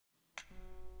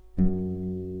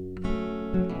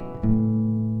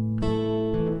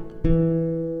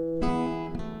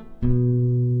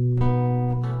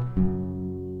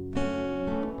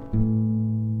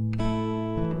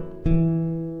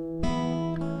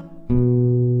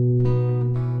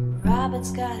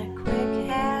He's got a quick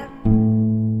hand.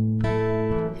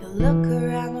 He'll look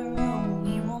around the room,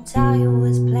 he won't tell you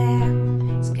his plan.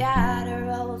 He's got a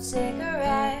rolled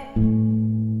cigarette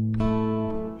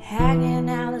hanging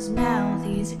out his mouth.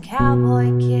 He's a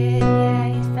cowboy kid, yeah,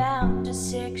 he's found a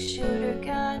 6-shooter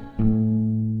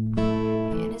gun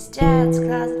in his dad's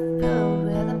closet filled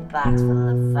with a box full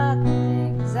of fun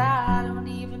things. I don't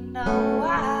even know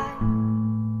why,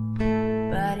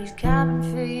 but he's coming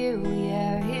for you,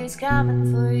 yeah, he's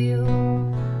coming for you.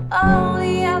 All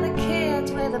the other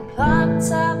kids with a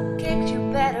pumped up kicks,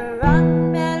 you better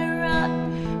run, better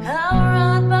run. I'll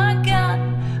run my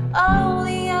gun. All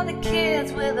the other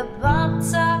kids with a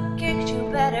pumped up kicks, you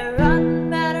better run,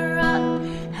 better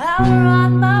run. I'll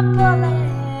run my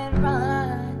bullet, run.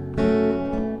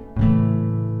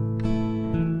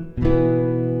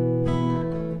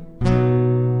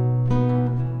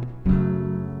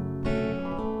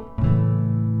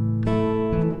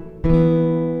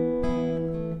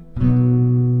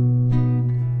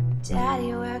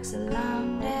 Daddy works a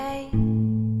long day,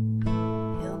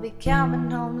 he'll be coming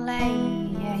home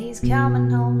late, yeah, he's coming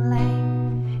home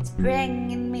late. He's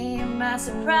bringing me my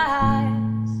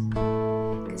surprise,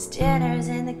 'cause dinner's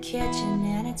in the kitchen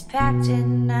and it's packed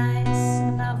in nice,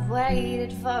 and I've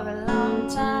waited for a long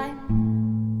time.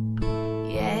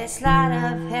 Yeah, sleight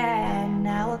of hand,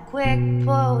 now a quick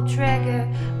pull trigger,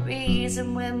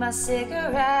 reason with my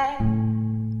cigarette.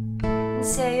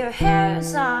 Say your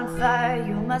hair's on fire,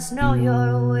 you must know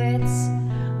your wits.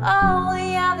 All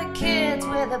the other kids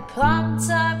with a pumped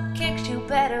up kicks, you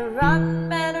better run,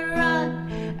 better run.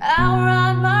 I'll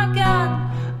run my gun.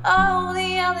 All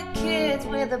the other kids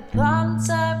with a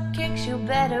pumped up kicks, you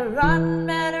better run,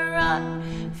 better run.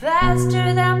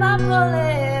 Faster than my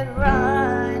bullet, run.